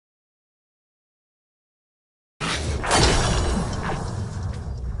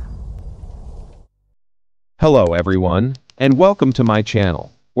Hello everyone, and welcome to my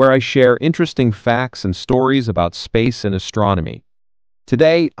channel, where I share interesting facts and stories about space and astronomy.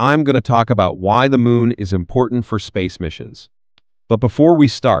 Today, I'm going to talk about why the moon is important for space missions. But before we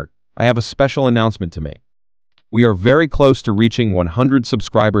start, I have a special announcement to make. We are very close to reaching 100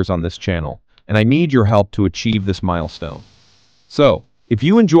 subscribers on this channel, and I need your help to achieve this milestone. So, if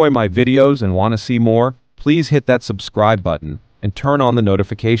you enjoy my videos and want to see more, please hit that subscribe button and turn on the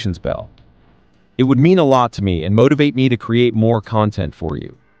notifications bell. It would mean a lot to me and motivate me to create more content for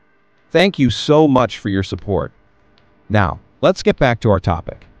you. Thank you so much for your support. Now, let's get back to our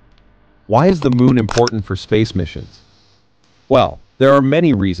topic. Why is the moon important for space missions? Well, there are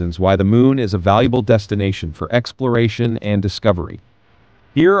many reasons why the moon is a valuable destination for exploration and discovery.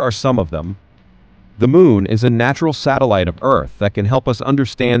 Here are some of them. The moon is a natural satellite of Earth that can help us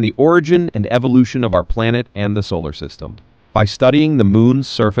understand the origin and evolution of our planet and the solar system. By studying the moon's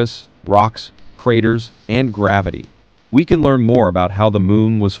surface, rocks, craters, and gravity, we can learn more about how the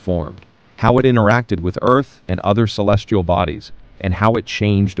moon was formed, how it interacted with Earth and other celestial bodies, and how it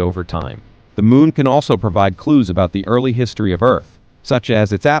changed over time. The moon can also provide clues about the early history of Earth, such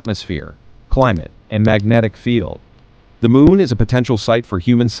as its atmosphere, climate, and magnetic field. The moon is a potential site for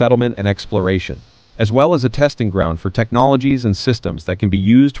human settlement and exploration, as well as a testing ground for technologies and systems that can be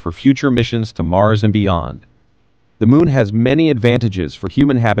used for future missions to Mars and beyond. The moon has many advantages for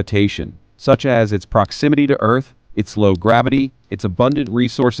human habitation, such as its proximity to Earth, its low gravity, its abundant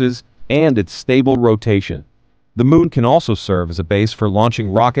resources, and its stable rotation. The moon can also serve as a base for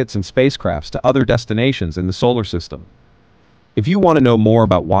launching rockets and spacecrafts to other destinations in the solar system. If you want to know more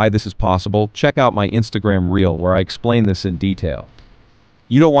about why this is possible, check out my Instagram reel where I explain this in detail.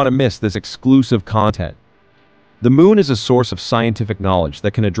 You don't want to miss this exclusive content. The moon is a source of scientific knowledge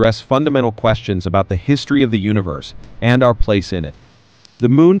that can address fundamental questions about the history of the universe and our place in it. The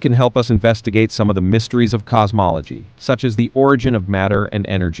moon can help us investigate some of the mysteries of cosmology, such as the origin of matter and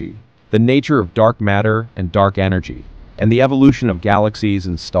energy, the nature of dark matter and dark energy, and the evolution of galaxies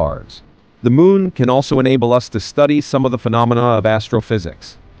and stars. The moon can also enable us to study some of the phenomena of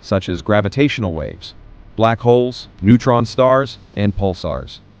astrophysics, such as gravitational waves, black holes, neutron stars, and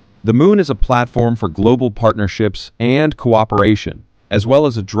pulsars. The moon is a platform for global partnerships and cooperation, as well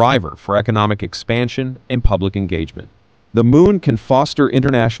as a driver for economic expansion and public engagement. The moon can foster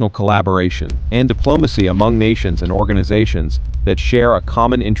international collaboration and diplomacy among nations and organizations that share a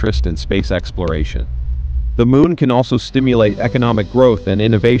common interest in space exploration. The moon can also stimulate economic growth and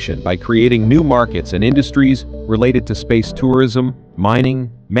innovation by creating new markets and industries related to space tourism,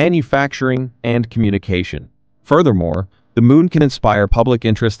 mining, manufacturing, and communication. Furthermore, the moon can inspire public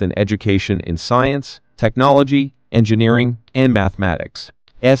interest in education in science, technology, engineering, and mathematics,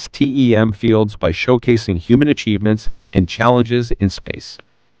 STEM fields by showcasing human achievements and challenges in space.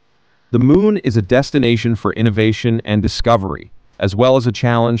 The moon is a destination for innovation and discovery, as well as a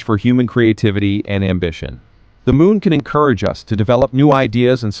challenge for human creativity and ambition. The moon can encourage us to develop new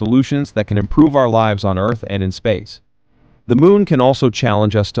ideas and solutions that can improve our lives on Earth and in space. The moon can also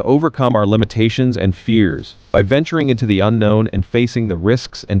challenge us to overcome our limitations and fears by venturing into the unknown and facing the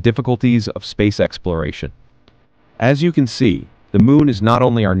risks and difficulties of space exploration. As you can see, the moon is not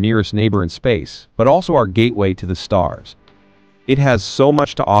only our nearest neighbor in space, but also our gateway to the stars. It has so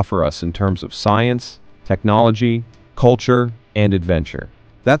much to offer us in terms of science, technology, culture, and adventure.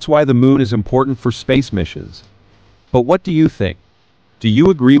 That's why the moon is important for space missions. But what do you think? Do you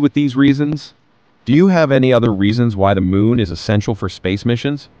agree with these reasons? Do you have any other reasons why the moon is essential for space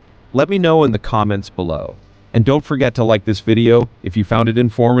missions? Let me know in the comments below. And don't forget to like this video if you found it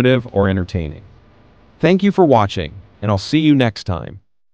informative or entertaining. Thank you for watching, and I'll see you next time.